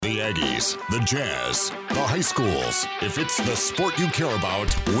The Aggies, the Jazz, the high schools. If it's the sport you care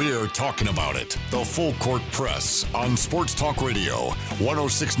about, we're talking about it. The Full Court Press on Sports Talk Radio,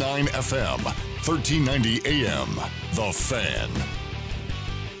 106.9 FM, 1390 AM. The Fan.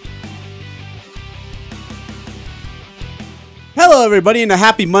 Hello, everybody, and a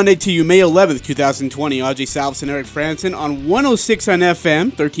happy Monday to you, May 11th, 2020. Ajay Salvesen, Eric Frandsen on 106 on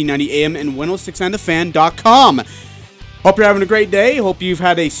FM, 1390 AM, and 106onthefan.com. Hope you're having a great day. Hope you've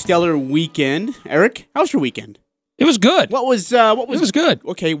had a stellar weekend. Eric, how was your weekend? It was good. It was good.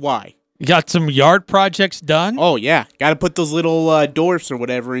 Okay, why? You got some yard projects done? Oh, yeah. Got to put those little dwarfs or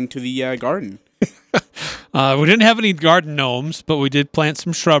whatever into the garden. We didn't have any garden gnomes, but we did plant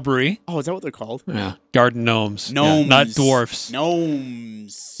some shrubbery. Oh, is that what they're called? Yeah, garden gnomes. Gnomes. Yeah, not dwarfs.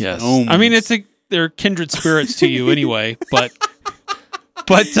 Gnomes. Yes. Gnomes. I mean, they're kindred spirits to you anyway, but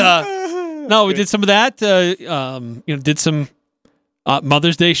no, we did some of that. Did some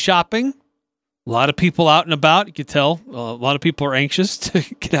Mother's Day shopping. A lot of people out and about. You could tell a lot of people are anxious to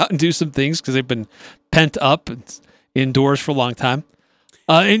get out and do some things because they've been pent up indoors for a long time.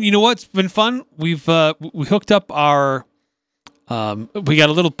 And you know what's been fun? We hooked up our we got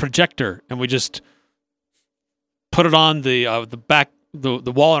a little projector and we just put it on the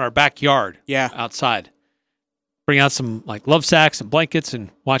wall in our backyard. Yeah, outside. Bring out some like love sacks and blankets and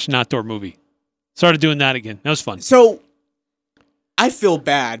watch an outdoor movie. Started doing that again. That was fun. So I feel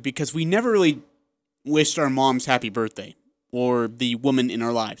bad because we never really wished our moms happy birthday or the woman in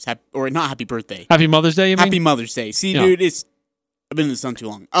our lives or not happy birthday. Happy Mother's Day, you mean? Happy Mother's Day. See, yeah. Dude, I've been in the sun too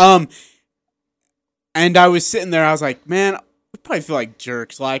long. And I was sitting there, I was like, man, I probably feel like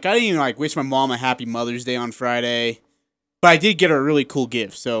jerks. Like, I didn't even wish my mom a happy Mother's Day on Friday. But I did get her a really cool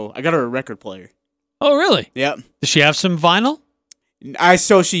gift, so I got her a record player. Oh, really? Yep. Does she have some vinyl?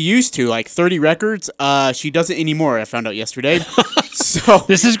 So she used to, 30 records. She doesn't anymore, I found out yesterday. So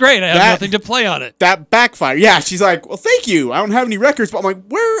this is great. I have nothing to play on it. That backfired. Yeah, she's like, well, thank you. I don't have any records. But I'm like,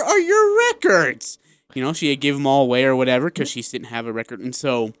 where are your records? She had given them all away or whatever because she didn't have a record. And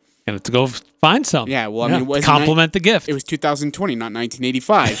so... And to go find some. Yeah, well, I mean... It was compliment the gift. It was 2020, not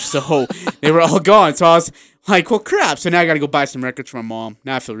 1985. So they were all gone. So I was like, well, crap. So now I got to go buy some records for my mom.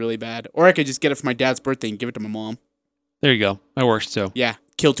 Now I feel really bad. Or I could just get it for my dad's birthday and give it to my mom. There you go. That works too. Yeah,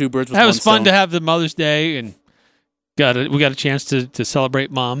 kill two birds with one stone. That was fun to have the Mother's Day, and we got a chance to celebrate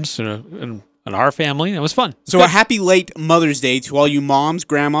moms and our family. It was fun. So a happy late Mother's Day to all you moms,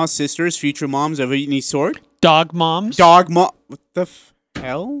 grandmas, sisters, future moms of any sort. Dog moms. What the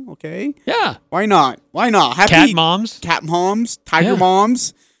hell? Okay. Yeah. Why not? Happy cat moms. Cat moms. Tiger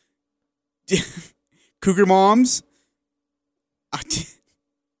moms. Cougar moms.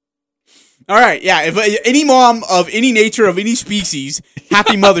 All right, yeah. If any mom of any nature, of any species,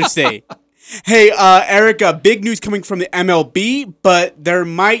 happy Mother's Day. Hey, Eric, big news coming from the MLB, but they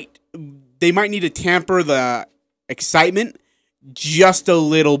might need to tamper the excitement just a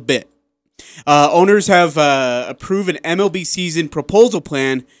little bit. Owners have approved an MLB season proposal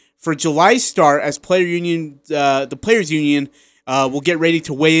plan for July start as the players union will get ready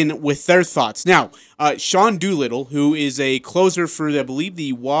to weigh in with their thoughts. Now, Sean Doolittle, who is a closer for, I believe,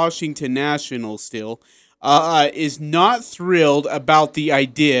 the Washington Nationals still, is not thrilled about the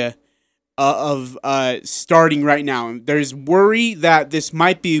idea of starting right now. There's worry that this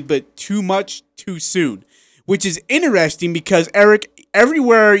might be but too much too soon, which is interesting because, Eric,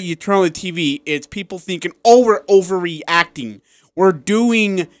 everywhere you turn on the TV, it's people thinking, oh, we're overreacting. We're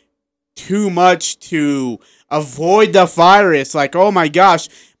doing too much to avoid the virus. Like, oh my gosh.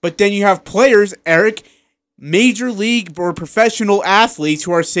 But then you have players, Eric, major league or professional athletes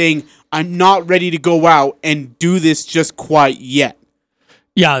who are saying, I'm not ready to go out and do this just quite yet.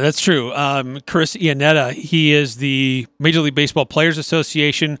 Yeah, that's true. Chris Iannetta, he is the Major League Baseball Players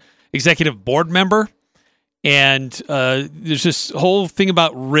Association executive board member. And there's this whole thing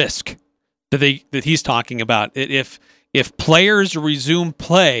about risk that he's talking about. If players resume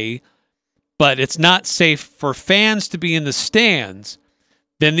play, but it's not safe for fans to be in the stands,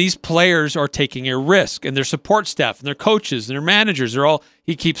 then these players are taking a risk, and their support staff and their coaches and their managers are all.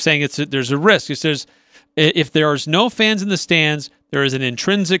 He keeps saying there's a risk. If there's no fans in the stands, there is an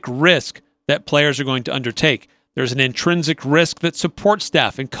intrinsic risk that players are going to undertake. There's an intrinsic risk that support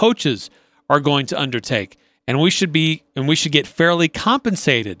staff and coaches are going to undertake. And we should get fairly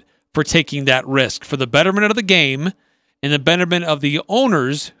compensated for taking that risk for the betterment of the game and the betterment of the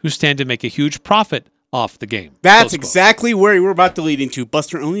owners who stand to make a huge profit off the game. That's exactly where we're about to lead into.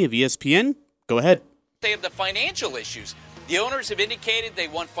 Buster Only of ESPN. Go ahead. They have the financial issues. The owners have indicated they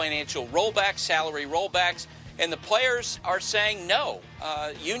want financial rollbacks, salary rollbacks, and the players are saying no.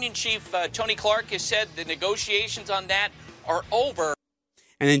 Union Chief Tony Clark has said the negotiations on that are over.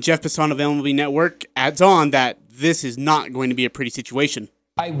 And then Jeff Passan of MLB Network adds on that this is not going to be a pretty situation.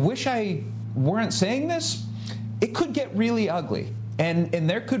 I wish I weren't saying this. It could get really ugly. And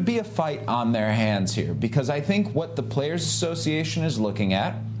there could be a fight on their hands here, because I think what the Players Association is looking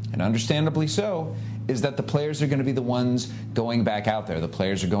at, and understandably so, is that the players are going to be the ones going back out there. The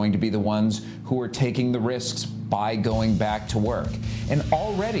players are going to be the ones who are taking the risks by going back to work. And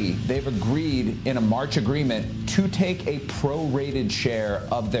already they've agreed in a March agreement to take a prorated share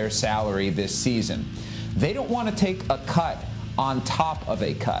of their salary this season. They don't want to take a cut on top of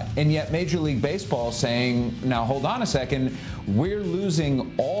a cut. And yet Major League Baseball is saying, now hold on a second, we're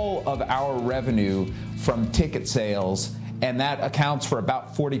losing all of our revenue from ticket sales, and that accounts for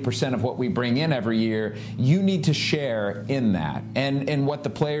about 40% of what we bring in every year. You need to share in that. And what the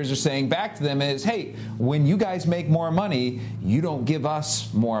players are saying back to them is, hey, when you guys make more money, you don't give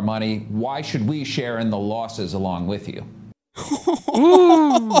us more money. Why should we share in the losses along with you?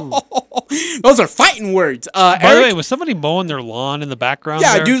 Those are fighting words. By Eric, the way, was somebody mowing their lawn in the background?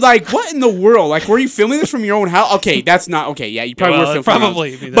 yeah, there? dude, like, what in the world? Like, were you filming this from your own house? Okay, that's not, okay, yeah, you probably Well, were filming from your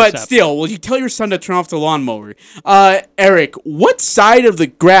probably, house. I mean, But that's still, will you tell your son to turn off the lawnmower? Eric, what side of the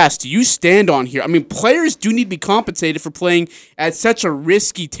grass do you stand on here? I mean, players do need to be compensated for playing at such a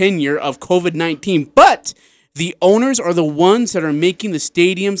risky tenure of COVID-19, but the owners are the ones that are making the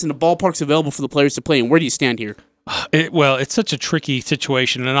stadiums and the ballparks available for the players to play in. Where do you stand here? Well, it's such a tricky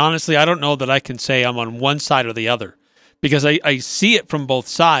situation, and honestly, I don't know that I can say I'm on one side or the other, because I see it from both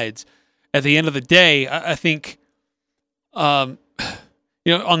sides. At the end of the day, I think, on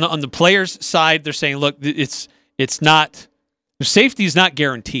the players' side, they're saying, look, it's not, safety is not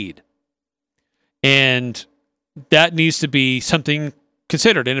guaranteed, and that needs to be something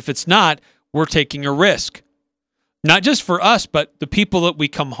considered. And if it's not, we're taking a risk, not just for us, but the people that we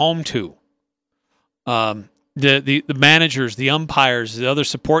come home to. The managers, the umpires, the other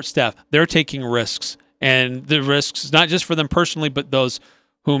support staff, they're taking risks. And the risks, not just for them personally, but those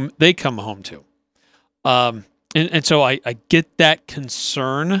whom they come home to. And so I get that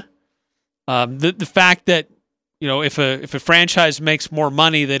concern. The fact that, if a franchise makes more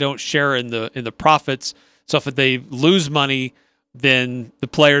money, they don't share in the profits. So if they lose money, then the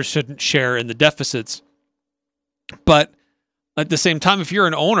players shouldn't share in the deficits. But at the same time, if you're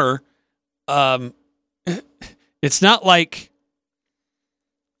an owner, it's not like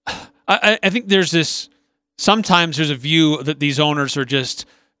I think sometimes there's a view that these owners are just,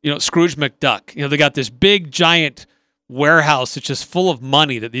 Scrooge McDuck. They got this big, giant warehouse that's just full of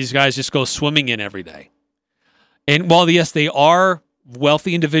money that these guys just go swimming in every day. And while, yes, they are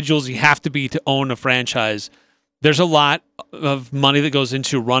wealthy individuals, you have to be to own a franchise, there's a lot of money that goes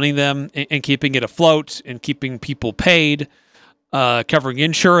into running them and keeping it afloat and keeping people paid, covering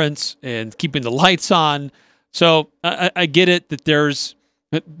insurance and keeping the lights on. So I get it that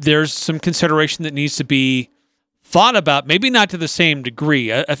there's some consideration that needs to be thought about. Maybe not to the same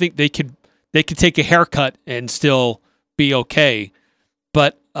degree. I think they could take a haircut and still be okay.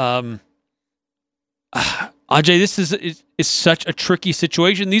 But Ajay, this is such a tricky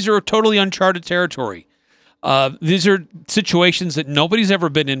situation. These are totally uncharted territory. These are situations that nobody's ever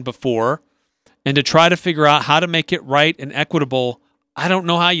been in before, and to try to figure out how to make it right and equitable, I don't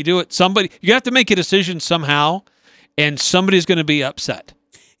know how you do it. You have to make a decision somehow, and somebody's going to be upset.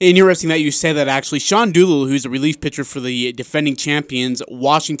 Interesting that you say that, actually. Sean Doolittle, who's a relief pitcher for the defending champions,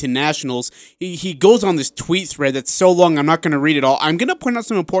 Washington Nationals, he goes on this tweet thread that's so long, I'm not going to read it all. I'm going to point out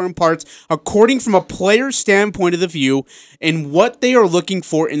some important parts according from a player's standpoint of the view and what they are looking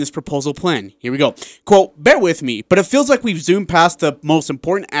for in this proposal plan. Here we go. Quote, bear with me, but it feels like we've zoomed past the most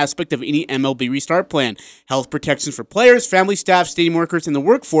important aspect of any MLB restart plan. Health protections for players, family, staff, stadium workers, and the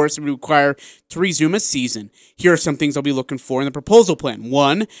workforce that would require to resume a season. Here are some things I'll be looking for in the proposal plan.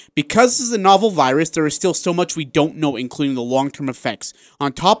 1, because this is a novel virus, there is still so much we don't know, including the long-term effects.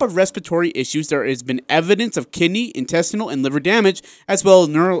 On top of respiratory issues, there has been evidence of kidney, intestinal, and liver damage, as well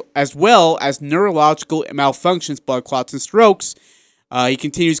as neurological malfunctions, blood clots, and strokes. He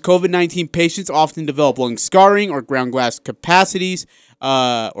continues, COVID-19 patients often develop lung scarring or ground glass opacities.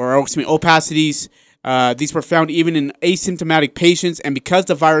 These were found even in asymptomatic patients, and because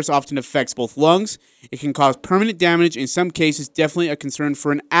the virus often affects both lungs, it can cause permanent damage, in some cases definitely a concern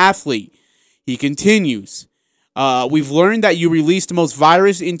for an athlete. He continues, we've learned that you release the most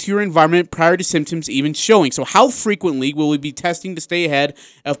virus into your environment prior to symptoms even showing. So how frequently will we be testing to stay ahead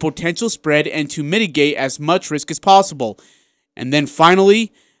of potential spread and to mitigate as much risk as possible? And then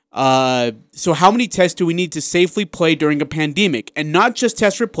finally, so how many tests do we need to safely play during a pandemic? And not just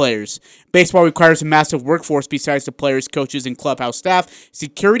tests for players. Baseball requires a massive workforce besides the players, coaches, and clubhouse staff.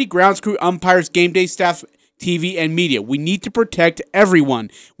 Security, grounds crew, umpires, game day staff, TV, and media. We need to protect everyone.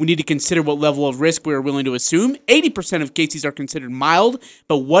 We need to consider what level of risk we are willing to assume. 80% of cases are considered mild,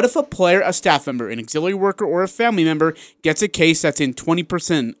 but what if a player, a staff member, an auxiliary worker, or a family member gets a case that's in the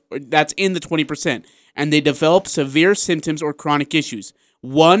 20%, and they develop severe symptoms or chronic issues?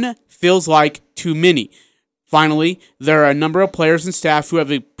 One feels like too many. Finally, there are a number of players and staff who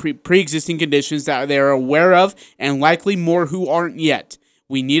have pre-existing conditions that they are aware of, and likely more who aren't yet.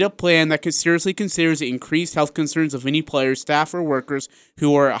 We need a plan that seriously considers the increased health concerns of any players, staff, or workers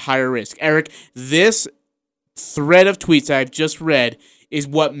who are at higher risk. Eric, this thread of tweets I've just read is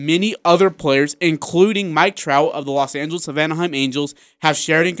what many other players, including Mike Trout of the Los Angeles Anaheim Angels, have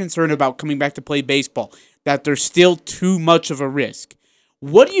shared in concern about coming back to play baseball, that there's still too much of a risk.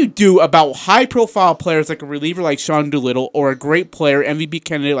 What do you do about high-profile players like a reliever like Sean Doolittle or a great player, MVP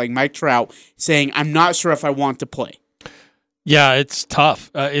candidate like Mike Trout, saying, I'm not sure if I want to play? Yeah, it's tough.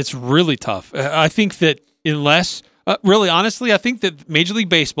 It's really tough. I think that really honestly, I think that Major League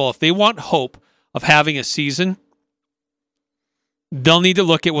Baseball, if they want hope of having a season, they'll need to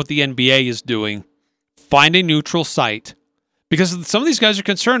look at what the NBA is doing, find a neutral site, because some of these guys are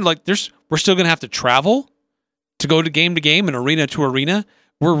concerned, like we're still going to have to travel to go to game and arena to arena.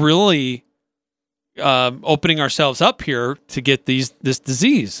 We're really opening ourselves up here to get this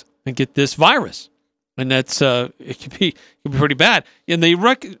disease and get this virus, and that's it can be pretty bad. And they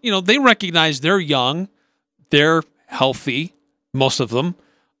recognize they're young, they're healthy, most of them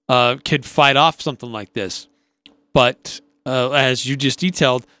could fight off something like this, but as you just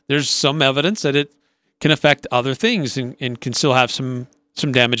detailed, there's some evidence that it can affect other things and can still have some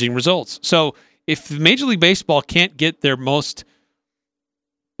damaging results. So if Major League Baseball can't get their most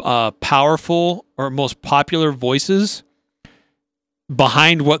powerful or most popular voices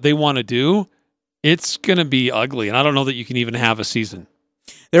behind what they want to do, it's going to be ugly. And I don't know that you can even have a season.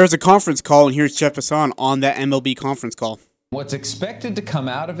 There was a conference call, and here's Jeff Passan on that MLB conference call. What's expected to come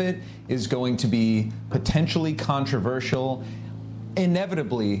out of it is going to be potentially controversial,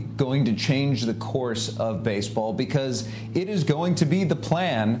 inevitably going to change the course of baseball, because it is going to be the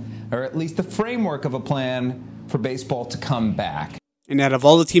plan, or at least the framework of a plan, for baseball to come back. And out of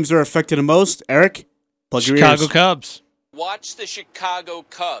all the teams that are affected the most, Eric, plug your Chicago ears. Cubs. Watch the Chicago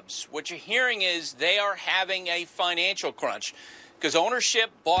Cubs. What you're hearing is they are having a financial crunch because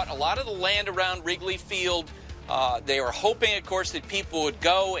ownership bought a lot of the land around Wrigley Field. They are hoping, of course, that people would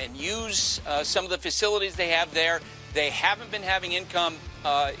go and use some of the facilities they have there. They haven't been having income,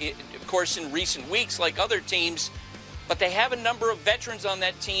 of course, in recent weeks like other teams, but they have a number of veterans on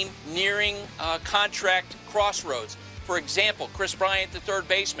that team nearing contract crossroads. For example, Chris Bryant, the third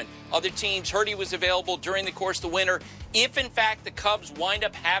baseman. Other teams heard he was available during the course of the winter. If, in fact, the Cubs wind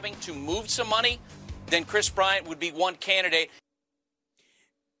up having to move some money, then Chris Bryant would be one candidate.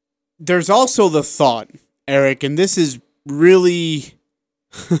 There's also the thought, Eric, and this is really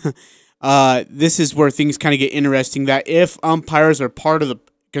this is where things kind of get interesting, that if umpires are part of the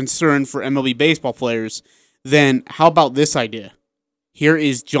concern for MLB baseball players, then how about this idea? Here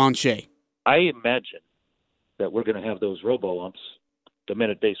is John Shea. I imagine that we're going to have those robo-umps the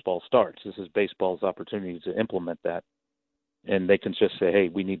minute baseball starts. This is baseball's opportunity to implement that. And they can just say, hey,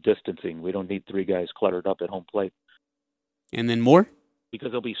 we need distancing. We don't need three guys cluttered up at home plate. And then more?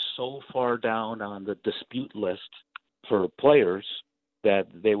 Because they'll be so far down on the dispute list for players that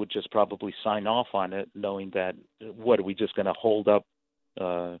they would just probably sign off on it, knowing that, what, are we just going to hold up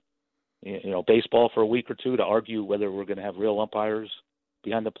baseball for a week or two to argue whether we're going to have real umpires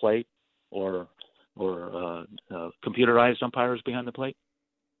behind the plate or computerized umpires behind the plate?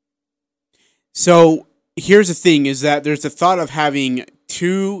 So here's the thing, is that there's the thought of having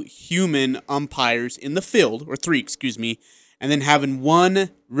two human umpires in the field, or three, and then having one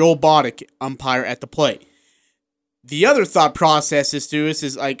robotic umpire at the plate. The other thought process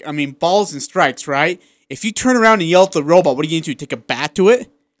is like, balls and strikes, right? If you turn around and yell at the robot, what are you going to do? Take a bat to it?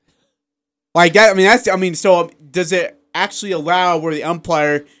 Like that, so does it actually allow where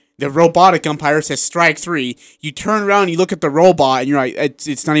the robotic umpire says strike three, you turn around and you look at the robot and you're like,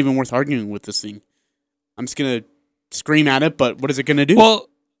 it's not even worth arguing with this thing. I'm just going to scream at it, but what is it going to do? Well,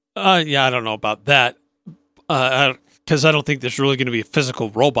 I don't know about that, because I don't think there's really going to be a physical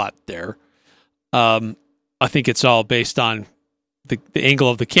robot there. I think it's all based on the angle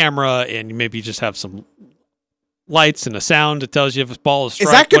of the camera, and you maybe just have some lights and a sound that tells you if a ball is strike.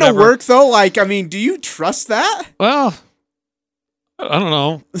 Is that going to work, though? Do you trust that? Well, I don't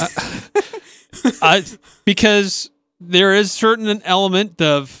know. Because there is certain element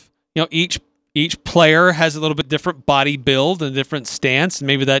of, each player has a little bit different body build and different stance, and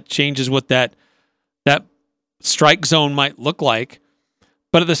maybe that changes what that strike zone might look like.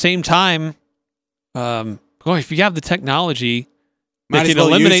 But at the same time, boy, if you have the technology Might that as can well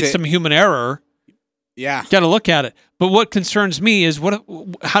use eliminate it. some human error, Yeah. got to look at it. But what concerns me is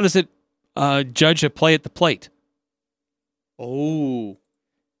how does it judge a play at the plate? Oh.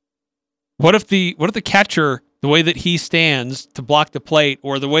 What if the catcher, the way that he stands to block the plate,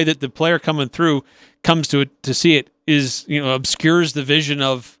 or the way that the player coming through comes to see it, is obscures the vision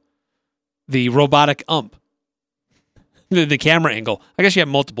of the robotic ump, the camera angle. I guess you have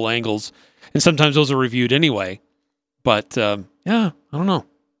multiple angles, and sometimes those are reviewed anyway. But yeah, I don't know.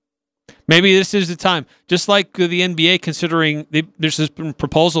 Maybe this is the time. Just like the NBA, considering there's this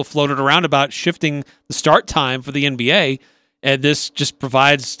proposal floated around about shifting the start time for the NBA, and this just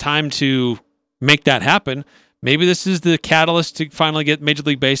provides time to make that happen. Maybe this is the catalyst to finally get Major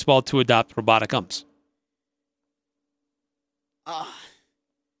League Baseball to adopt robotic umps. I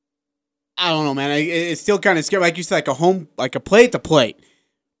don't know, man. It's still kind of scary. Like you said, like a play at the plate.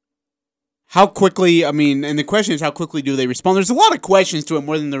 How quickly, and the question is how quickly do they respond? There's a lot of questions to it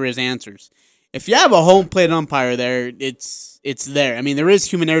more than there is answers. If you have a home plate umpire there, it's there. There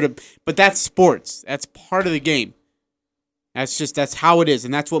is human error, but that's sports. That's part of the game. That's how it is,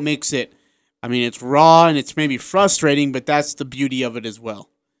 and that's what makes it. It's raw and it's maybe frustrating, but that's the beauty of it as well.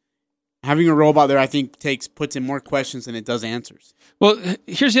 Having a robot there, I think, puts in more questions than it does answers. Well,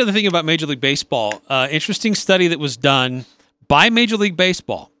 here's the other thing about Major League Baseball. Interesting study that was done by Major League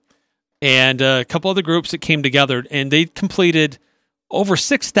Baseball and a couple other groups that came together, and they completed over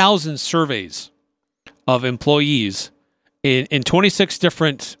 6,000 surveys of employees in 26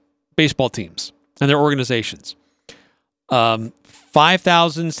 different baseball teams and their organizations.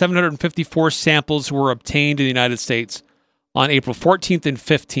 5,754 samples were obtained in the United States on April 14th and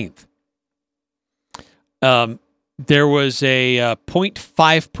 15th. There was a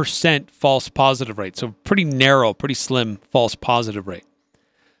 0.5% false positive rate, so pretty narrow, pretty slim false positive rate.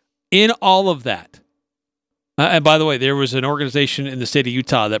 In all of that, and by the way, there was an organization in the state of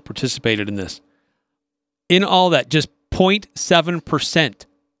Utah that participated in this. In all that, just 0.7%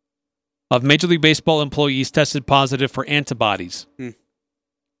 of Major League Baseball employees tested positive for antibodies.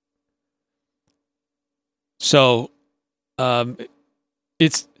 So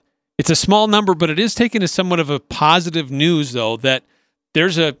it's a small number, but it is taken as somewhat of a positive news, though, that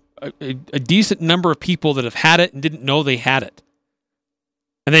there's a decent number of people that have had it and didn't know they had it.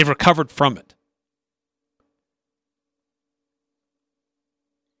 And they've recovered from it.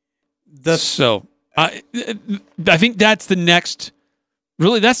 I think that's the next...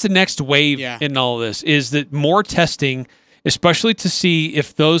 Really, that's the next wave in all of this, is that more testing, especially to see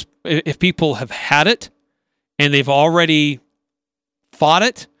if people have had it and they've already fought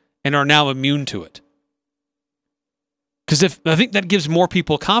it and are now immune to it. Because I think that gives more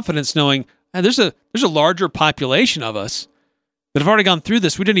people confidence, knowing there's a larger population of us that have already gone through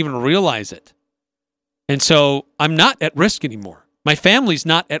this. We didn't even realize it. And so I'm not at risk anymore. My family's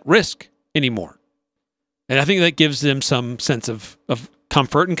not at risk anymore. And I think that gives them some sense of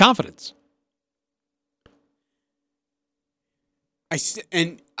comfort and confidence.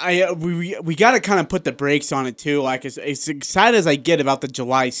 We got to kind of put the brakes on it too. Like as excited as I get about the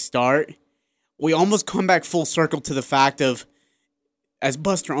July start, we almost come back full circle to the fact of, as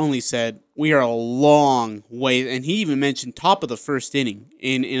Buster Only said, we are a long way, and he even mentioned top of the first inning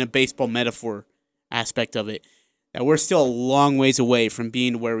in a baseball metaphor aspect of it, that we're still a long ways away from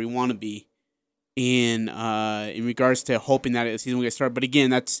being where we want to be in regards to hoping that the season will get started. But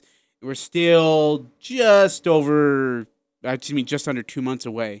again, we're still just under 2 months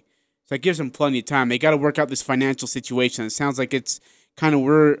away. So that gives them plenty of time. They got to work out this financial situation. It sounds like it's kind of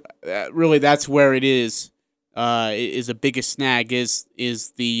really that's where it is. Is the biggest snag is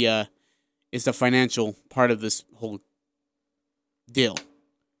the financial part of this whole deal.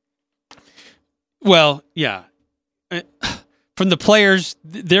 Well, yeah. From the players,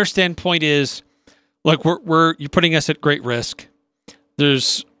 their standpoint is, look, you're putting us at great risk.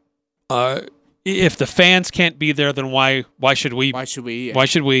 There's if the fans can't be there, then why should we? Why should we? Yeah. Why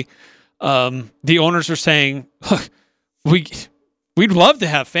should we? The owners are saying, look, we'd love to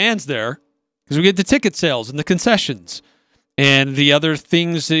have fans there because we get the ticket sales and the concessions and the other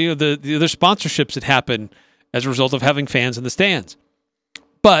things, the other sponsorships that happen as a result of having fans in the stands.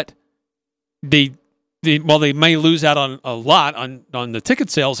 But while they may lose out on a lot on the ticket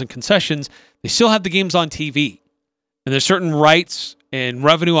sales and concessions, they still have the games on TV. And there's certain rights and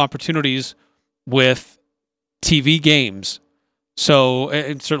revenue opportunities with TV games. So,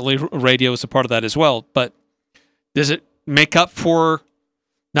 and certainly radio is a part of that as well. But does it make up for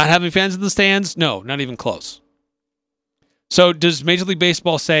not having fans in the stands? No, not even close. So does Major League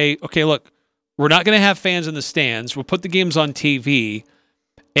Baseball say, okay, look, we're not going to have fans in the stands. We'll put the games on TV.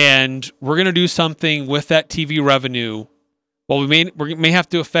 and we're going to do something with that TV revenue. Well, we may have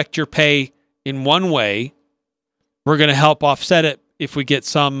to affect your pay in one way. We're going to help offset it if we get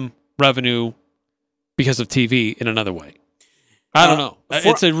some revenue because of TV in another way. I don't know.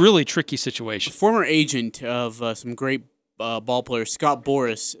 It's a really tricky situation. Former agent of some great ball players, Scott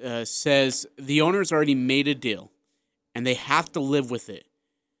Boras, says the owners already made a deal, and they have to live with it.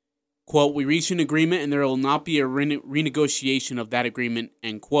 Quote, we reached an agreement, and there will not be a renegotiation of that agreement,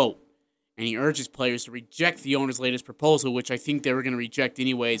 end quote. And he urges players to reject the owner's latest proposal, which I think they were going to reject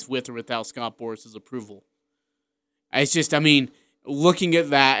anyways, with or without Scott Boras' approval. It's just, I mean, looking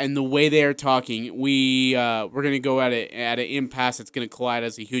at that and the way they are talking, we're going to go at an impasse that's going to collide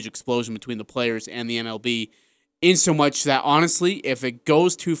as a huge explosion between the players and the MLB. In so much that, honestly, if it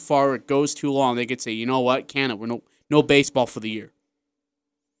goes too far, it goes too long, they could say, you know what, we're no baseball for the year.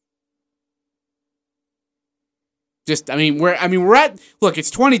 We're at, look, it's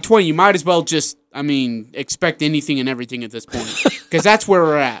 2020. You might as well just, expect anything and everything at this point, because that's where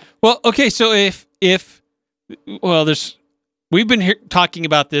we're at. Well, okay, so we've been talking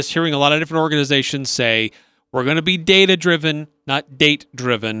about this, hearing a lot of different organizations say we're going to be data-driven, not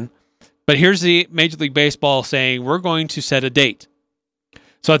date-driven. But here's the Major League Baseball saying we're going to set a date.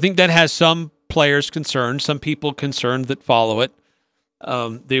 So I think that has some players concerned, some people concerned that follow it.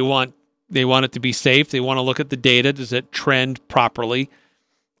 They want it to be safe. They want to look at the data. Does it trend properly?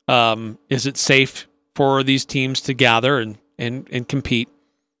 Is it safe for these teams to gather and compete?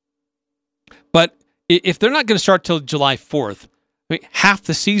 But if they're not going to start till July 4th, half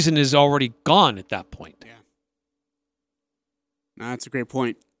the season is already gone at that point. Yeah. No, that's a great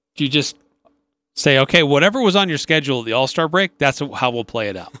point. You just say, okay, whatever was on your schedule at the All-Star break, that's how we'll play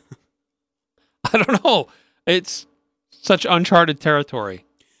it out. I don't know. It's such uncharted territory.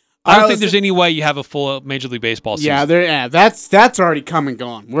 I don't think there's any way you have a full Major League Baseball season. Yeah, that's already come and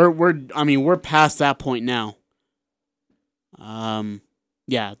gone. We're past that point now. Even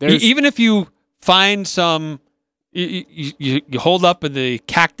if you find some, you hold up in the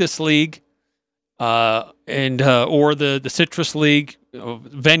Cactus League, or the Citrus League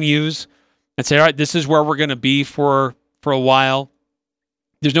venues, and say, all right, this is where we're going to be for a while.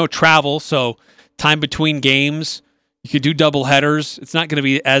 There's no travel, so time between games. You could do double headers. It's not going to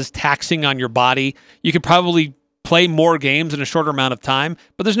be as taxing on your body. You could probably play more games in a shorter amount of time,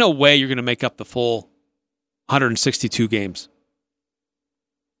 but there's no way you're going to make up the full 162 games.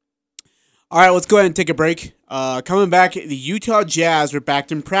 All right, let's go ahead and take a break. Coming back, the Utah Jazz are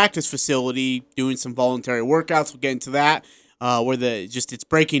back in practice facility doing some voluntary workouts. We'll get into that. It's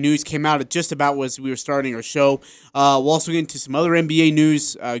breaking news came out at just about as we were starting our show. We'll also get into some other NBA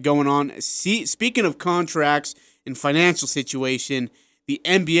news going on. Speaking of contracts and financial situation, the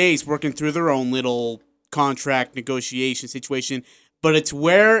NBA is working through their own little contract negotiation situation, but it's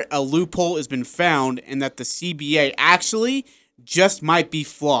where a loophole has been found and that the CBA actually just might be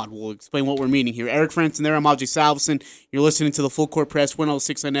flawed. We'll explain what we're meaning here. Eric Frandsen there, I'm Ajay Salvesen. You're listening to the Full Court Press,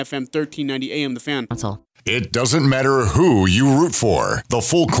 106 on FM, 1390 AM, The Fan. That's all. It doesn't matter who you root for. The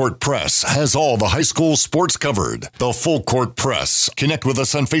Full Court Press has all the high school sports covered. The Full Court Press. Connect with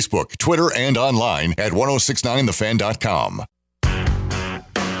us on Facebook, Twitter, and online at 1069thefan.com.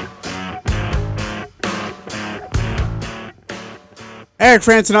 Eric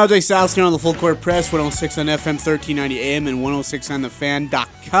Frandsen Ajay Salvesen on the Full Court Press, 106 on FM, 1390 AM, and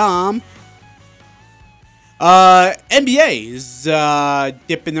 106onthefan.com. NBA is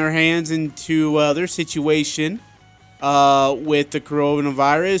dipping their hands into their situation with the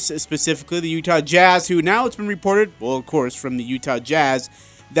coronavirus, specifically the Utah Jazz, who now it's been reported, well, of course, from the Utah Jazz,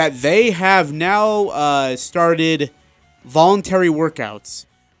 that they have now started voluntary workouts.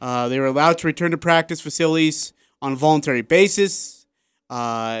 They were allowed to return to practice facilities on a voluntary basis.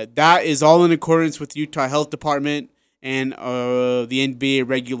 That is all in accordance with the Utah Health Department and the NBA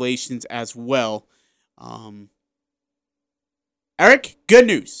regulations as well. Eric, good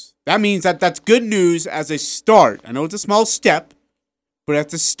news. That means that's good news as a start. I know it's a small step, but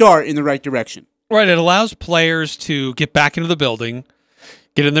that's a start in the right direction. Right. It allows players to get back into the building,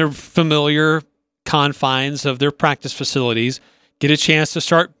 get in their familiar confines of their practice facilities, get a chance to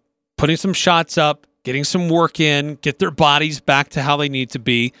start putting some shots up, getting some work in, get their bodies back to how they need to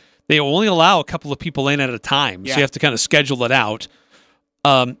be. They only allow a couple of people in at a time, so you have to kind of schedule it out.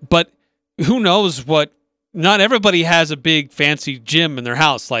 But who knows what? Not everybody has a big fancy gym in their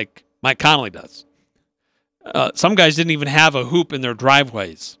house like Mike Connolly does. Some guys didn't even have a hoop in their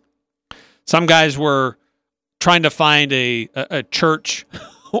driveways. Some guys were trying to find a church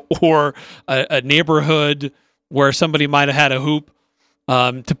or a neighborhood where somebody might have had a hoop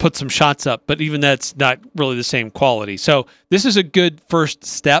to put some shots up, but even that's not really the same quality. So this is a good first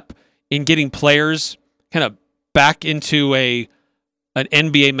step in getting players kind of back into an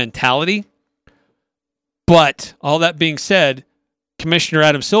NBA mentality. But all that being said, Commissioner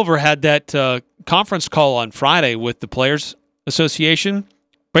Adam Silver had that conference call on Friday with the Players Association,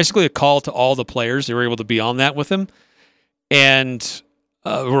 basically a call to all the players. They were able to be on that with him. And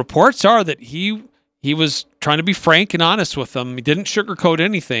reports are that he was trying to be frank and honest with them. He didn't sugarcoat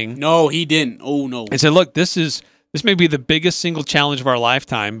anything. No, he didn't. Oh, no. And said, look, this may be the biggest single challenge of our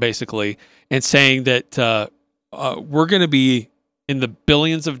lifetime, basically, and saying that we're going to be in the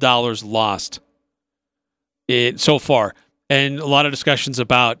billions of dollars lost so far. And a lot of discussions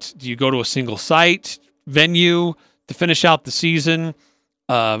about, do you go to a single site venue to finish out the season?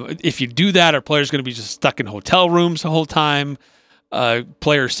 If you do that, are players going to be just stuck in hotel rooms the whole time?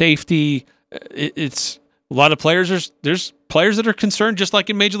 Player safety. It's a lot of players. There's players that are concerned, just like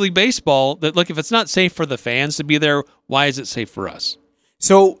in Major League Baseball, that look, if it's not safe for the fans to be there, why is it safe for us?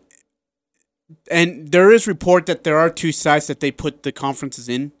 So, and there is report that there are two sites that they put the conferences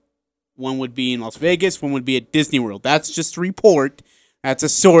in. One would be in Las Vegas, one would be at Disney World. That's just a report. That's a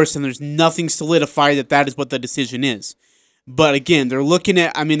source, and there's nothing solidified that is what the decision is. But again, they're looking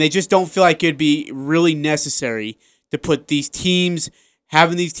at, they just don't feel like it'd be really necessary to put these teams,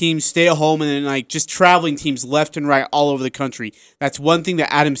 having these teams stay at home, and then just traveling teams left and right all over the country. That's one thing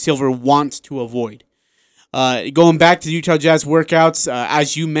that Adam Silver wants to avoid. Going back to the Utah Jazz workouts,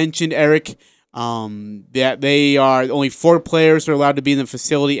 as you mentioned, Eric, that they are only 4 players are allowed to be in the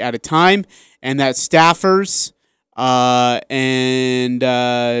facility at a time, and that staffers and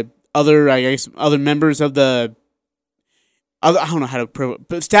other members of the I don't know how to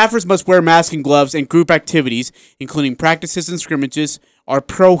but staffers must wear masks and gloves, and group activities, including practices and scrimmages, are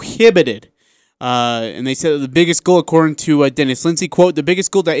prohibited. And they said that the biggest goal, according to Dennis Lindsay, quote, the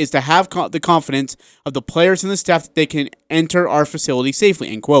biggest goal is to have the confidence of the players and the staff that they can enter our facility safely,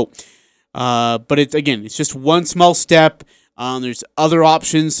 end quote. But it's just one small step. There's other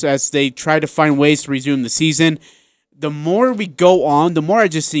options as they try to find ways to resume the season. The more we go on, the more I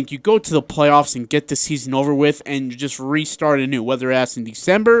just think you go to the playoffs and get the season over with and just restart anew, whether that's in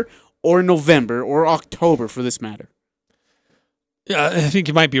December or November or October for this matter. Yeah, I think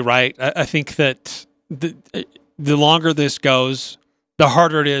you might be right. I think that the longer this goes, the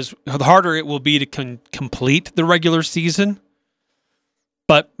harder it will be to complete the regular season.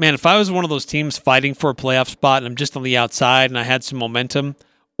 But, man, if I was one of those teams fighting for a playoff spot and I'm just on the outside and I had some momentum,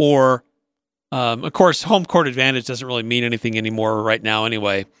 or, of course, home court advantage doesn't really mean anything anymore right now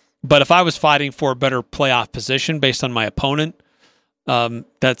anyway. But if I was fighting for a better playoff position based on my opponent,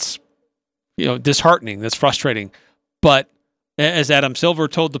 that's disheartening. That's frustrating. But as Adam Silver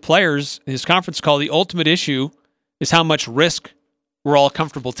told the players in his conference call, the ultimate issue is how much risk we're all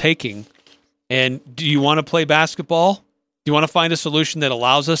comfortable taking. And do you want to play basketball? Do you want to find a solution that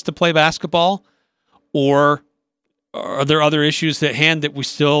allows us to play basketball? Or are there other issues at hand that we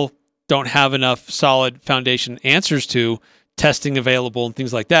still don't have enough solid foundation answers to, testing available and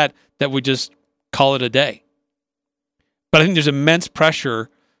things like that we just call it a day? But I think there's immense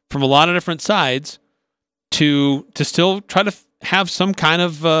pressure from a lot of different sides to still try to have some kind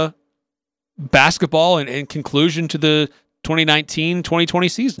of basketball and conclusion to the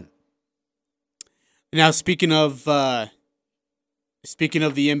 2019-2020 season. Now, speaking of the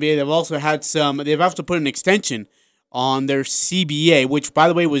NBA, they've also put an extension on their CBA, which, by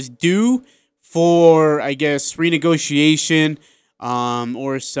the way, was due for, I guess, renegotiation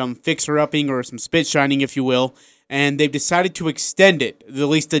or some fixer-upping or some spit shining, if you will. And they've decided to extend it, at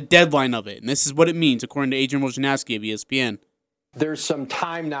least the deadline of it. And this is what it means, according to Adrian Wojnarowski of ESPN. There's some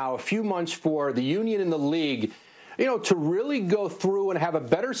time now, a few months for the union and the league, to really go through and have a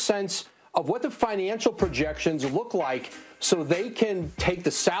better sense of what the financial projections look like so they can take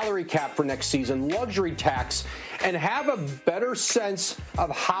the salary cap for next season, luxury tax, and have a better sense of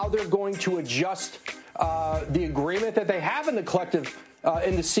how they're going to adjust the agreement that they have in the collective,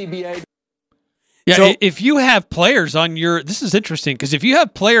 in the CBA. Yeah, so, if you have players on this is interesting, because if you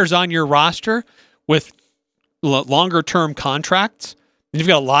have players on your roster with longer-term contracts, and you've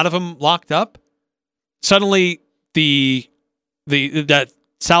got a lot of them locked up, suddenly that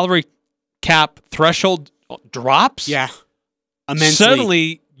salary cap threshold drops. Yeah, immensely.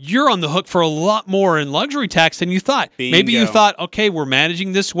 Suddenly, you're on the hook for a lot more in luxury tax than you thought. Bingo. Maybe you thought, okay, we're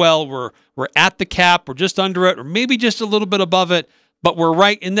managing this well. We're at the cap. We're just under it, or maybe just a little bit above it, but we're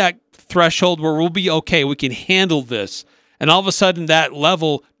right in that threshold where we'll be okay. We can handle this. And all of a sudden, that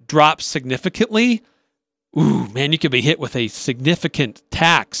level drops significantly. Ooh, man, you could be hit with a significant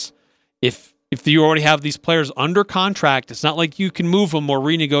tax if if you already have these players under contract, it's not like you can move them or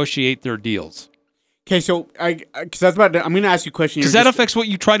renegotiate their deals. Okay, so I'm going to ask you a question. Because that affects what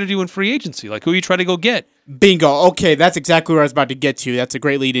you try to do in free agency, like who you try to go get. Bingo. Okay, that's exactly where I was about to get to. That's a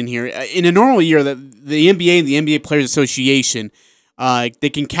great lead in here. In a normal year, the NBA and the NBA Players Association, they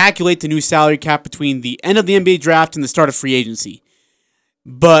can calculate the new salary cap between the end of the NBA draft and the start of free agency.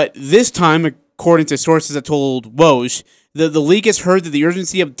 But this time, according to sources that told Woj, the league has heard that the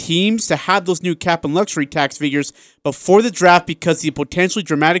urgency of teams to have those new cap and luxury tax figures before the draft because the potentially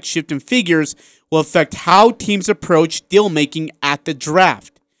dramatic shift in figures will affect how teams approach deal-making at the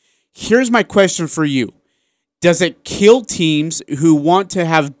draft. Here's my question for you. Does it kill teams who want to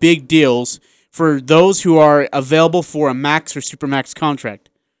have big deals for those who are available for a max or supermax contract?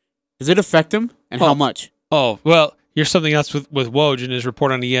 Does it affect them, and how much? Oh, well, here's something else with Woj in his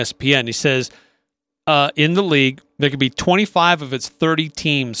report on ESPN. He says, in the league, there could be 25 of its 30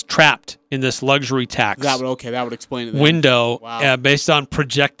 teams trapped in this luxury tax that would explain it. Window. Wow. Based on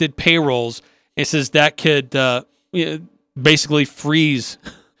projected payrolls. It says that could basically freeze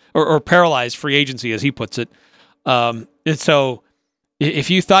or paralyze free agency, as he puts it. And so if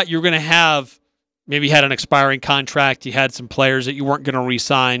you thought you were going to have, maybe you had an expiring contract, you had some players that you weren't going to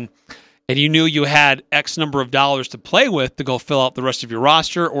re-sign, and you knew you had X number of dollars to play with to go fill out the rest of your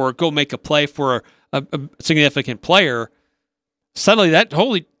roster or go make a play for a significant player, suddenly that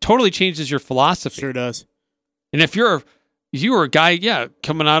totally changes your philosophy. Sure does. And if you were a guy,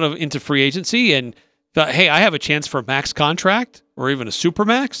 coming into free agency and thought, hey, I have a chance for a max contract or even a super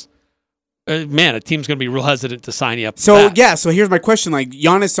max, man, a team's going to be real hesitant to sign you up. So here's my question: like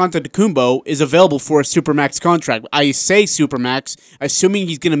Giannis Antetokounmpo is available for a supermax contract. I say supermax, assuming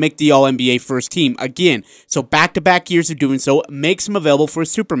he's going to make the All NBA first team again. So back-to-back years of doing so makes him available for a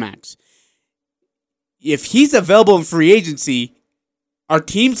supermax. If he's available in free agency, our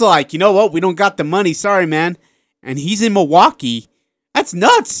team's like, you know what? We don't got the money. Sorry, man. And he's in Milwaukee. That's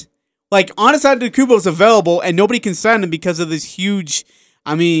nuts. Like, Giannis Antetokounmpo's available, and nobody can sign him because of this huge.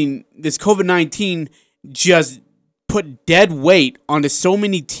 This COVID-19 just put dead weight onto so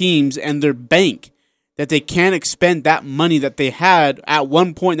many teams and their bank that they can't expend that money that they had at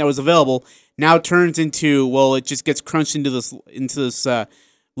one point that was available. Now turns into, well, it just gets crunched into this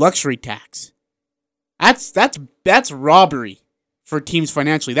luxury tax. That's robbery for teams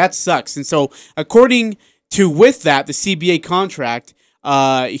financially. That sucks. And so, according to with that, the CBA contract,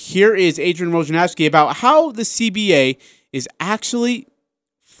 here is Adrian Wojnarowski about how the CBA is actually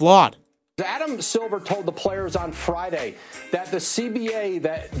flawed. Adam Silver told the players on Friday that the CBA,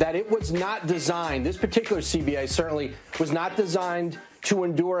 that it was not designed, this particular CBA certainly was not designed to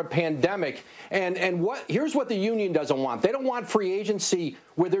endure a pandemic. And here's what the union doesn't want. They don't want free agency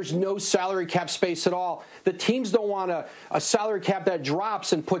where there's no salary cap space at all. The teams don't want a salary cap that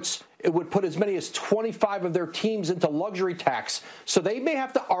drops and would put as many as 25 of their teams into luxury tax. So they may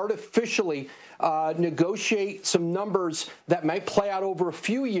have to artificially negotiate some numbers that might play out over a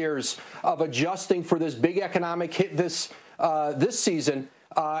few years of adjusting for this big economic hit this season.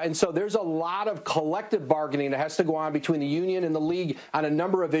 And so there's a lot of collective bargaining that has to go on between the union and the league on a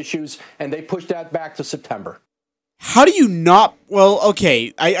number of issues, and they pushed that back to September. How do you not? Well,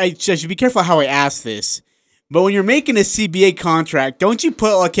 okay, I should be careful how I ask this. But when you're making a CBA contract, don't you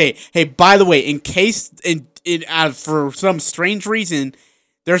put, hey, by the way, in case for some strange reason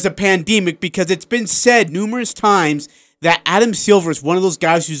there's a pandemic, because it's been said numerous times that Adam Silver is one of those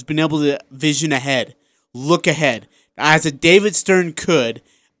guys who's been able to vision ahead, look ahead, as a David Stern could,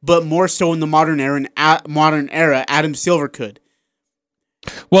 but more so in the modern era, Adam Silver could.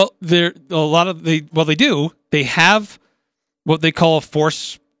 Well, they do. They have what they call a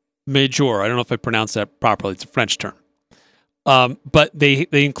force majeure. I don't know if I pronounced that properly. It's a French term. But they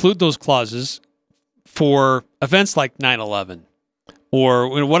include those clauses for events like 9/11.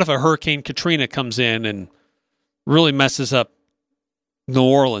 Or what if a Hurricane Katrina comes in and really messes up New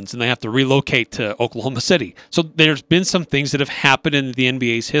Orleans and they have to relocate to Oklahoma City? So there's been some things that have happened in the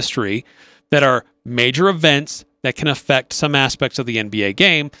NBA's history that are major events that can affect some aspects of the NBA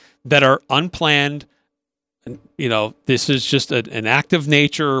game that are unplanned. This is just an act of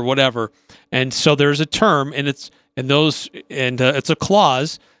nature or whatever. And so there's a term, and it's a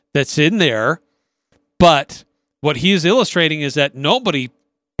clause that's in there. But what he is illustrating is that nobody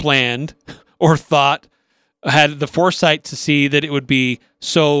planned or had the foresight to see that it would be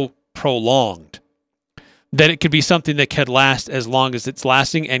so prolonged, that it could be something that could last as long as it's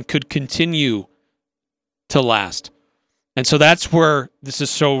lasting and could continue to last. And so that's where this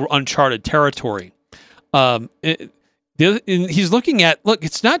is so uncharted territory. He's looking at,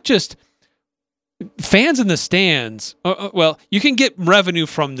 it's not just fans in the stands. Well, you can get revenue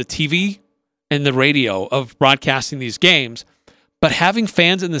from the TV and the radio of broadcasting these games. But having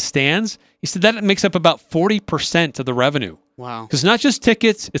fans in the stands, he said that makes up about 40% of the revenue. Wow. Because not just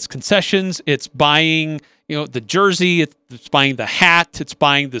tickets, it's concessions, it's buying, the jersey, it's buying the hat, it's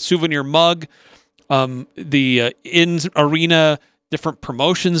buying the souvenir mug, the in-arena different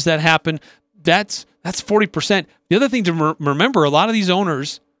promotions that happen. That's 40%. The other thing to remember, a lot of these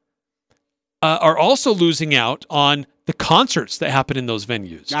owners are also losing out on the concerts that happen in those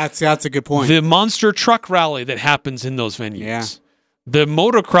venues. That's a good point. The monster truck rally that happens in those venues. Yeah. The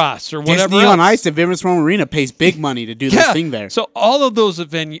motocross or whatever Disney else. on Ice at Vivint Small Arena pays big money to do this thing there. So all those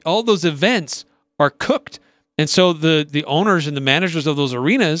events are cooked. And so the owners and the managers of those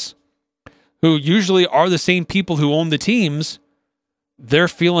arenas, who usually are the same people who own the teams, they're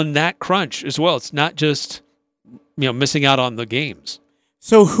feeling that crunch as well. It's not just missing out on the games.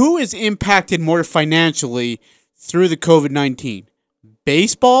 So who is impacted more financially through the COVID-19?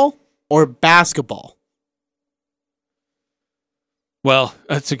 Baseball or basketball? Well,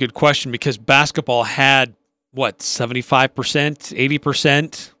 that's a good question because basketball had, 75%,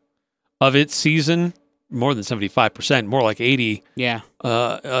 80% of its season? More than 75%, more like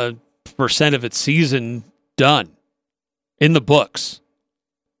 80% percent of its season done in the books.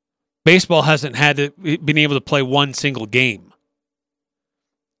 Baseball hasn't been able to play one single game.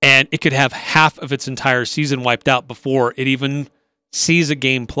 And it could have half of its entire season wiped out before it even sees a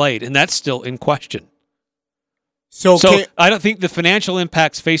game played, and that's still in question. So I don't think the financial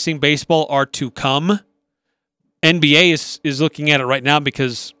impacts facing baseball are to come. NBA is looking at it right now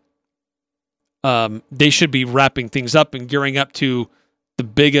because they should be wrapping things up and gearing up to the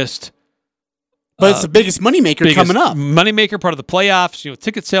biggest. But it's the biggest moneymaker coming up. Moneymaker, part of the playoffs.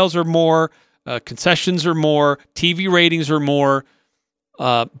 Ticket sales are more, concessions are more, TV ratings are more.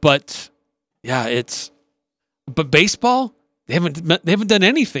 But baseball, they haven't done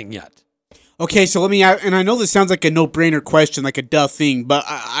anything yet. Okay, so let me ask, and I know this sounds like a no-brainer question, like a duh thing, but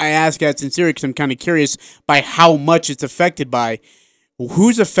I ask that sincerely because I'm kind of curious by how much it's affected by.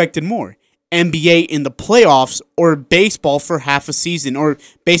 Who's affected more? NBA in the playoffs or baseball for half a season, or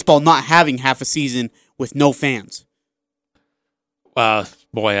baseball not having half a season with no fans? I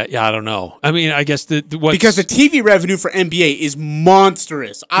don't know. I mean, I guess because the TV revenue for NBA is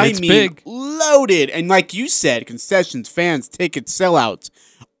monstrous. It's big. Loaded. And like you said, concessions, fans, tickets, sellouts,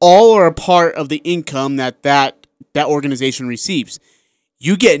 all are a part of the income that organization receives.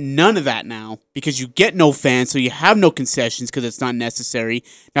 You get none of that now because you get no fans, so you have no concessions because it's not necessary.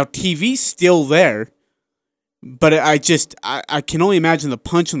 Now, TV's still there, but I can only imagine the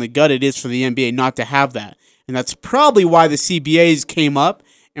punch in the gut it is for the NBA not to have that. And that's probably why the CBAs came up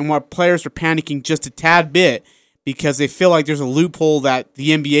and why players are panicking just a tad bit because they feel like there's a loophole that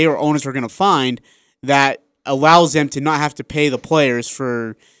the NBA or owners are going to find that allows them to not have to pay the players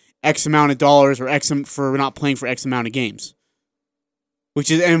for X amount of dollars or for not playing for X amount of games.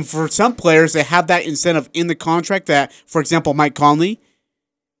 And for some players, they have that incentive in the contract that, for example, Mike Conley,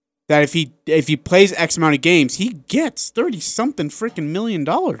 that if he plays X amount of games, he gets $30-something freaking million.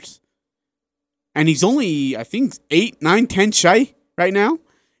 And he's only, I think, 8, 9, 10 shy right now.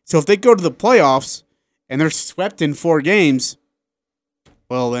 So if they go to the playoffs and they're swept in 4 games,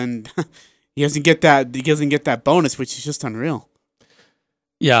 well, then he doesn't get that bonus, which is just unreal.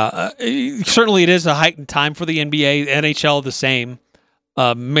 Yeah, certainly it is a heightened time for the NBA, NHL the same.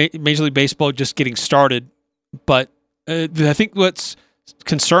 Major League Baseball just getting started. But I think what's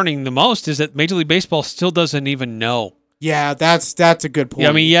concerning the most is that Major League Baseball still doesn't even know. Yeah, that's a good point. Yeah,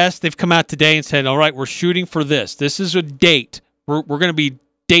 I mean, yes, they've come out today and said, all right, we're shooting for this. This is a date. We're going to be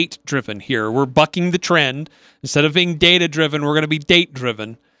date-driven here. We're bucking the trend. Instead of being data-driven, we're going to be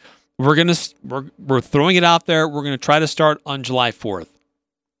date-driven. We're throwing it out there. We're going to try to start on July 4th.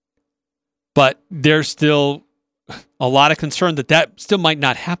 But there's still a lot of concern that still might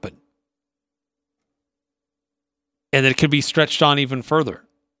not happen. And that it could be stretched on even further.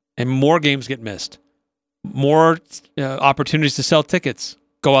 And more games get missed. More opportunities to sell tickets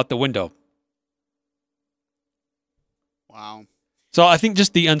go out the window. Wow. So I think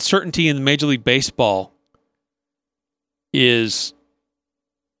just the uncertainty in Major League Baseball is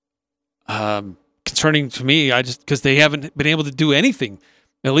concerning to me. Because they haven't been able to do anything.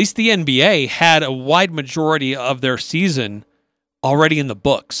 At least the NBA had a wide majority of their season already in the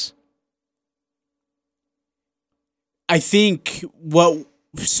books. I think what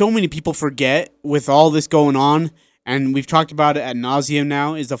so many people forget with all this going on, and we've talked about it ad nauseum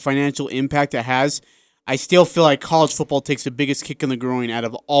now, is the financial impact it has. I still feel like college football takes the biggest kick in the groin out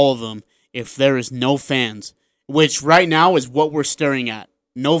of all of them if there is no fans, which right now is what we're staring at.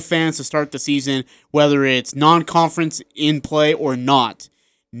 No fans to start the season, whether it's non-conference in play or not.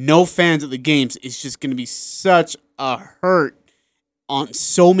 no fans at the games is just going to be such a hurt on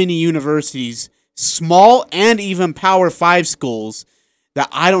so many universities, small and even Power 5 schools, that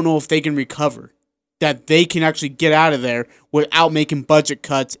I don't know if they can recover, that they can actually get out of there without making budget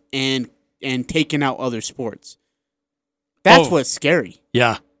cuts and taking out other sports. That's what's scary.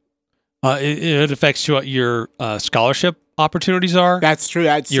 Yeah. It affects what your scholarship opportunities are. That's true.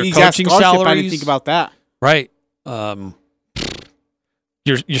 Your coaching salaries. I didn't think about that. Right.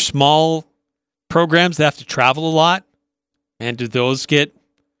 Your small programs that have to travel a lot, and do those get?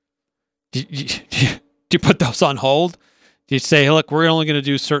 Do you put those on hold? Do you say, hey, look, we're only going to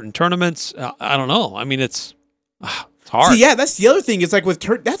do certain tournaments? I don't know. I mean, it's hard. See, yeah, that's the other thing. It's like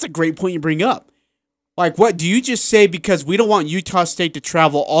that's a great point you bring up. Like, what do you just say because we don't want Utah State to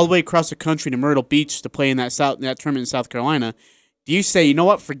travel all the way across the country to Myrtle Beach to play in that tournament in South Carolina? Do you say, you know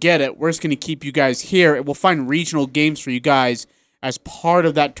what, forget it, we're just going to keep you guys here, and we'll find regional games for you guys as part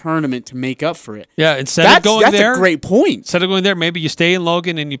of that tournament to make up for it? Yeah, instead of going there, that's a great point. Instead of going there, maybe you stay in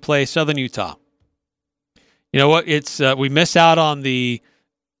Logan and you play Southern Utah. You know what? It's we miss out on the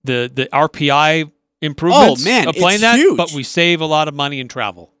RPI improvements of playing that, huge. But we save a lot of money in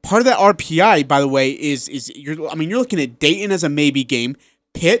travel. Part of that RPI, by the way, is you're looking at Dayton as a maybe game,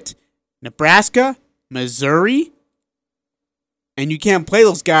 Pitt, Nebraska, Missouri, and you can't play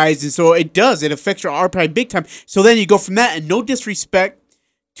those guys, and so it affects your RPI big time. So then you go from that, and no disrespect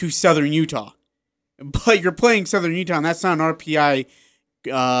to Southern Utah, but you're playing Southern Utah, and that's not an RPI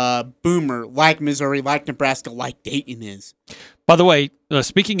boomer like Missouri, like Nebraska, like Dayton is. By the way,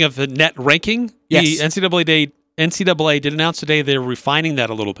 speaking of the net ranking, yes. The NCAA did announce today they're refining that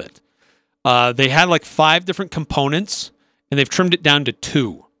a little bit. They had like 5 different components, and they've trimmed it down to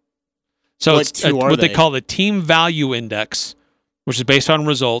 2. So it's what they call the Team Value Index, which is based on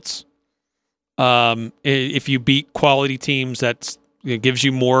results. If you beat quality teams, it gives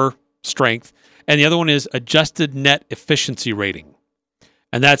you more strength. And the other one is Adjusted Net Efficiency Rating.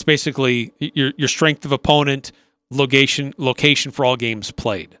 And that's basically your strength of opponent, location for all games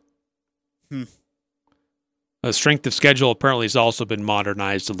played. The strength of schedule apparently has also been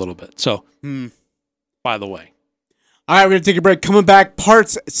modernized a little bit. So, by the way. All right, we're going to take a break. Coming back,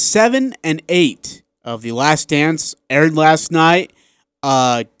 parts 7 and 8 of The Last Dance aired last night.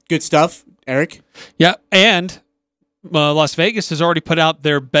 Good stuff, Eric. Yeah, and Las Vegas has already put out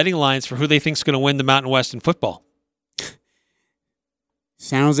their betting lines for who they think is going to win the Mountain West in football.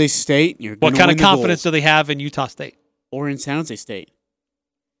 San Jose State. What kind of confidence do they have in Utah State? Or in San Jose State?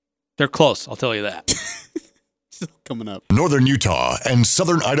 They're close, I'll tell you that. Coming up. Northern Utah and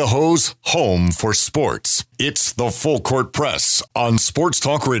Southern Idaho's home for sports. It's the Full Court Press on Sports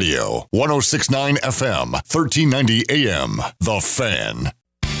Talk Radio. 106.9 FM, 1390 AM. The Fan.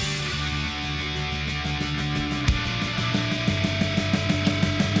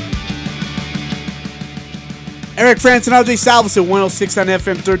 Eric Frandsen Ajay Salvesen, 106.9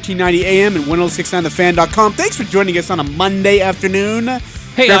 FM, 1390 AM, and 106.9thefan.com. Thanks for joining us on a Monday afternoon.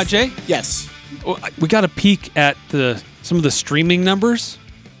 Hey, Ajay. Yes. We got a peek at some of the streaming numbers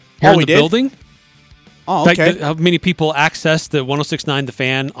here in the building. Oh, okay. Like how many people access the 106.9 The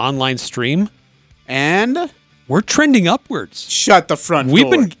Fan online stream. And? We're trending upwards. Shut the front door.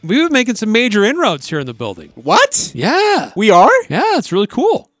 We've been making some major inroads here in the building. What? Yeah. We are? Yeah, it's really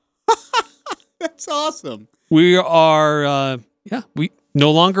cool. That's awesome. We are, we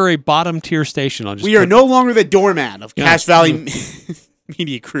no longer a bottom tier station. We are no longer the doormat of Cache Valley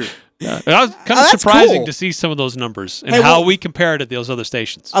Media Crew. Yeah. It was kind of surprising to see some of those numbers and how we compare it to those other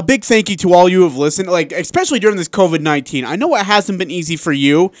stations. A big thank you to all you who have listened, especially during this COVID-19. I know it hasn't been easy for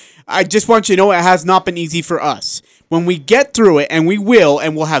you. I just want you to know it has not been easy for us. When we get through it, and we will,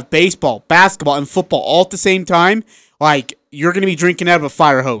 and we'll have baseball, basketball, and football all at the same time, you're going to be drinking out of a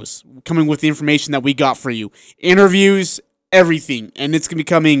fire hose, coming with the information that we got for you. Interviews, everything, and it's going to be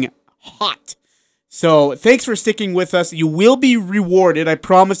coming hot. So thanks for sticking with us. You will be rewarded, I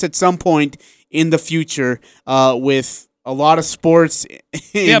promise, at some point in the future with a lot of sports.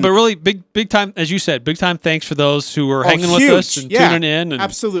 Yeah, but really big time, as you said, big time thanks for those who are hanging with us and tuning in. And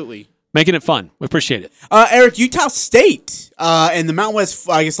absolutely. Making it fun. We appreciate it. Eric, Utah State and the Mountain West,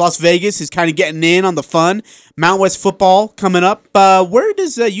 I guess Las Vegas is kind of getting in on the fun. Mountain West football coming up. Where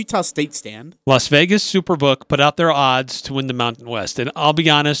does Utah State stand? Las Vegas Superbook put out their odds to win the Mountain West. And I'll be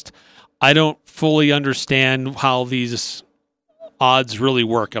honest, I don't fully understand how these odds really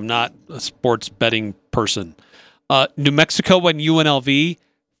work. I'm not a sports betting person. New Mexico and UNLV,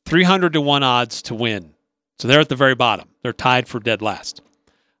 300-1 odds to win. So they're at the very bottom. They're tied for dead last.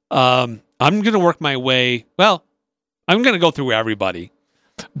 I'm going to work my way. Well, I'm going to go through everybody,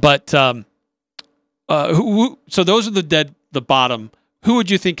 but so those are the bottom. Who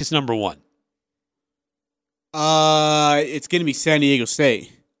would you think is number one? It's going to be San Diego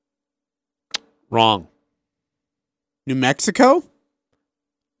State. Wrong. New Mexico?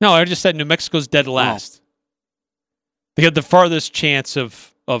 No, I just said New Mexico's dead last. They had the farthest chance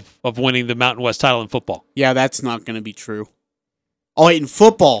of winning the Mountain West title in football. Yeah, that's not going to be true. Oh, wait, in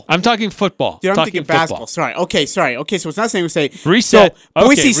football. I'm talking football. Dude, I'm talking thinking basketball. Sorry. Okay, so it's not San Diego State. Reset. So,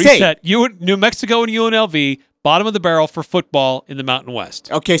 Boise State. Reset. New Mexico and UNLV, bottom of the barrel for football in the Mountain West.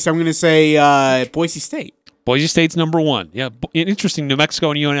 Okay, so I'm going to say Boise State. Boise State's number one. Yeah, interesting. New Mexico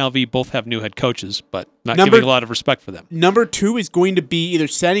and UNLV both have new head coaches, but not giving a lot of respect for them. Number 2 is going to be either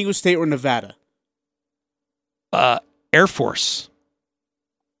San Diego State or Nevada. Air Force.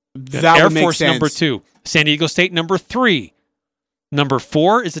 That Air would make Force sense. number 2. San Diego State number 3. Number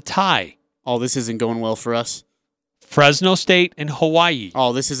 4 is a tie. Oh, this isn't going well for us. Fresno State and Hawaii.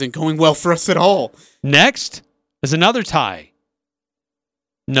 Oh, this isn't going well for us at all. Next is another tie.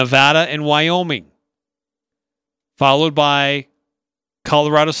 Nevada and Wyoming. Followed by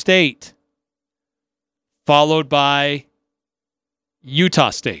Colorado State. Followed by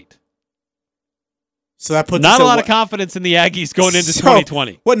Utah State. So that puts not us a lot of confidence in the Aggies going into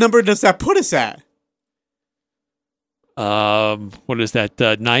 2020. What number does that put us at? What is that?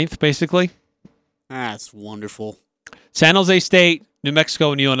 9th, basically. That's wonderful. San Jose State, New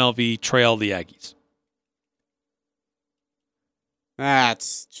Mexico, and UNLV trail the Aggies.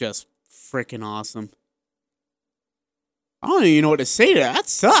 That's just freaking awesome. I don't even know what to say to that. That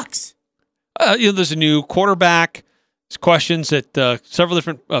sucks. There's a new quarterback. There's questions at several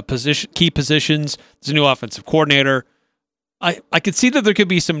different key positions. There's a new offensive coordinator. I could see that there could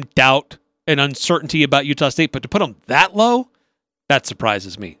be some doubt and uncertainty about Utah State, but to put them that low, that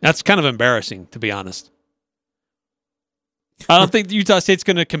surprises me. That's kind of embarrassing, to be honest. I don't think Utah State's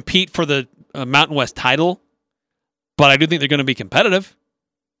going to compete for the Mountain West title, but I do think they're going to be competitive.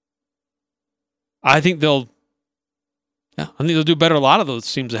 I think they'll do better. A lot of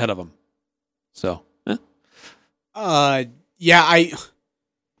those teams ahead of them. So, yeah.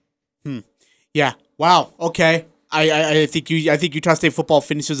 Wow. Okay. I think Utah State football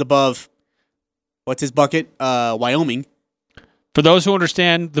finishes above. What's his bucket? Wyoming. For those who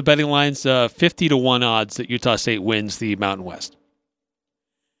understand the betting lines, 50-1 odds that Utah State wins the Mountain West.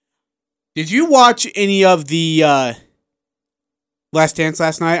 Did you watch any of the Last Dance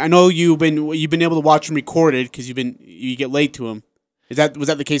last night? I know you've been able to watch them recorded because you get late to them. Was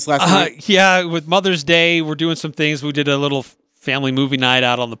that the case last night? Yeah, with Mother's Day, we're doing some things. We did a little family movie night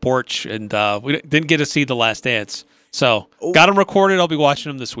out on the porch, and we didn't get to see The Last Dance. So, got them recorded. I'll be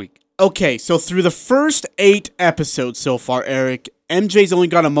watching them this week. Okay, so through the first 8 episodes so far, Eric, MJ's only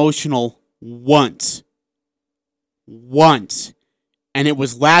got emotional once. And it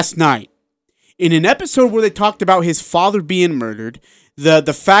was last night. In an episode where they talked about his father being murdered,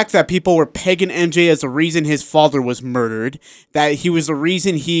 the fact that people were pegging MJ as the reason his father was murdered, that he was the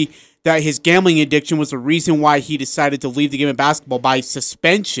reason that his gambling addiction was the reason why he decided to leave the game of basketball by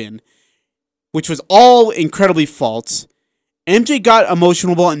suspension, which was all incredibly false. MJ got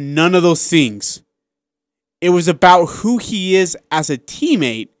emotional about none of those things. It was about who he is as a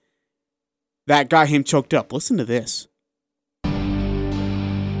teammate that got him choked up. Listen to this.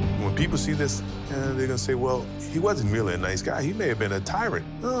 When people see this, they're going to say, well, he wasn't really a nice guy. He may have been a tyrant.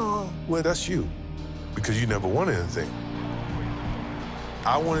 Oh, well, that's you, because you never wanted anything.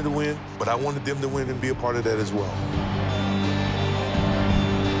 I wanted to win, but I wanted them to win and be a part of that as well.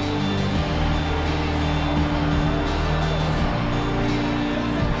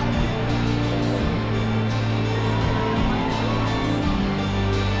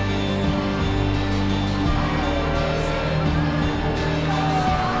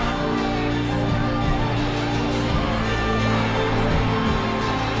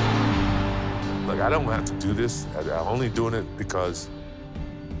 I don't have to do this. I'm only doing it because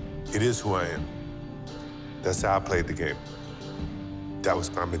it is who I am. That's how I played the game. That was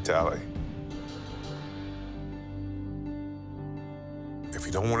my mentality. If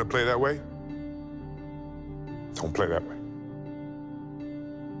you don't want to play that way, don't play that way.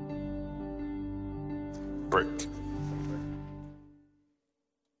 Break.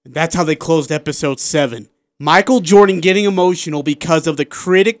 That's how they closed episode 7. Michael Jordan getting emotional because of the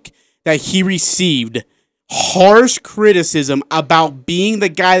critic that he received harsh criticism about being the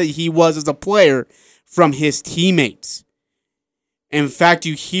guy that he was as a player from his teammates. In fact,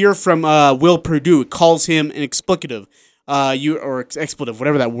 you hear from Will Perdue, calls him an expletive, expletive,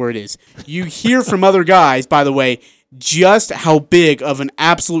 whatever that word is. You hear from other guys, by the way, just how big of an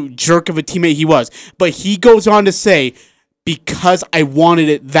absolute jerk of a teammate he was. But he goes on to say, because I wanted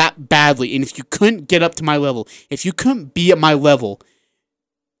it that badly, and if you couldn't get up to my level, if you couldn't be at my level,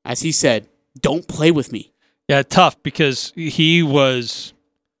 as he said, don't play with me. Yeah, tough because he was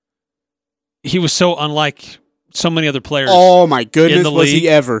so unlike so many other players. Oh my goodness, in the was league. he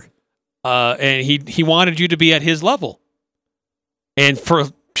ever? And he wanted you to be at his level. And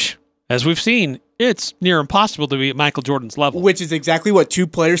as we've seen, it's near impossible to be at Michael Jordan's level. Which is exactly what two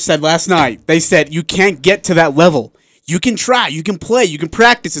players said last night. They said, you can't get to that level. You can try, you can play, you can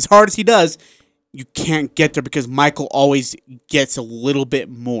practice as hard as he does. You can't get there because Michael always gets a little bit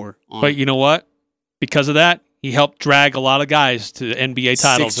more. But you know what? Because of that, he helped drag a lot of guys to NBA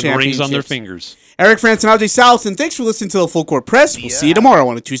titles and rings on their fingers. Eric Frandsen Ajay Salvesen, thanks for listening to the Full Court Press. We'll see you tomorrow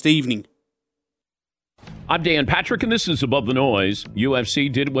on a Tuesday evening. I'm Dan Patrick, and this is Above the Noise. UFC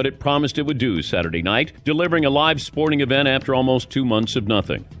did what it promised it would do Saturday night, delivering a live sporting event after almost 2 months of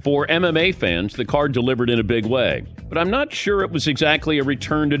nothing. For MMA fans, the card delivered in a big way. But I'm not sure it was exactly a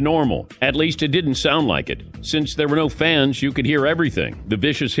return to normal. At least it didn't sound like it. Since there were no fans, you could hear everything. The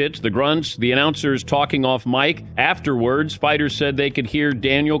vicious hits, the grunts, the announcers talking off mic. Afterwards, fighters said they could hear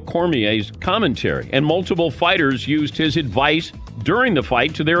Daniel Cormier's commentary, and multiple fighters used his advice during the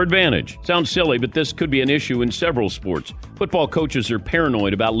fight to their advantage. Sounds silly, but this could be an issue in several sports. Football coaches are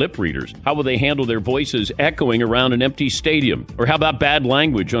paranoid about lip readers. How will they handle their voices echoing around an empty stadium? Or how about bad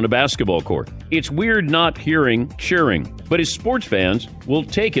language on a basketball court? It's weird not hearing cheering, but as sports fans, we'll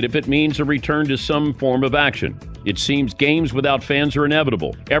take it if it means a return to some form of action. It seems games without fans are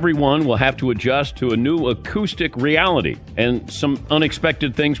inevitable. Everyone will have to adjust to a new acoustic reality, and some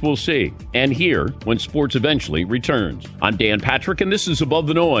unexpected things we'll see and hear when sports eventually returns. I'm Dan Patrick, and this is Above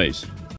the Noise.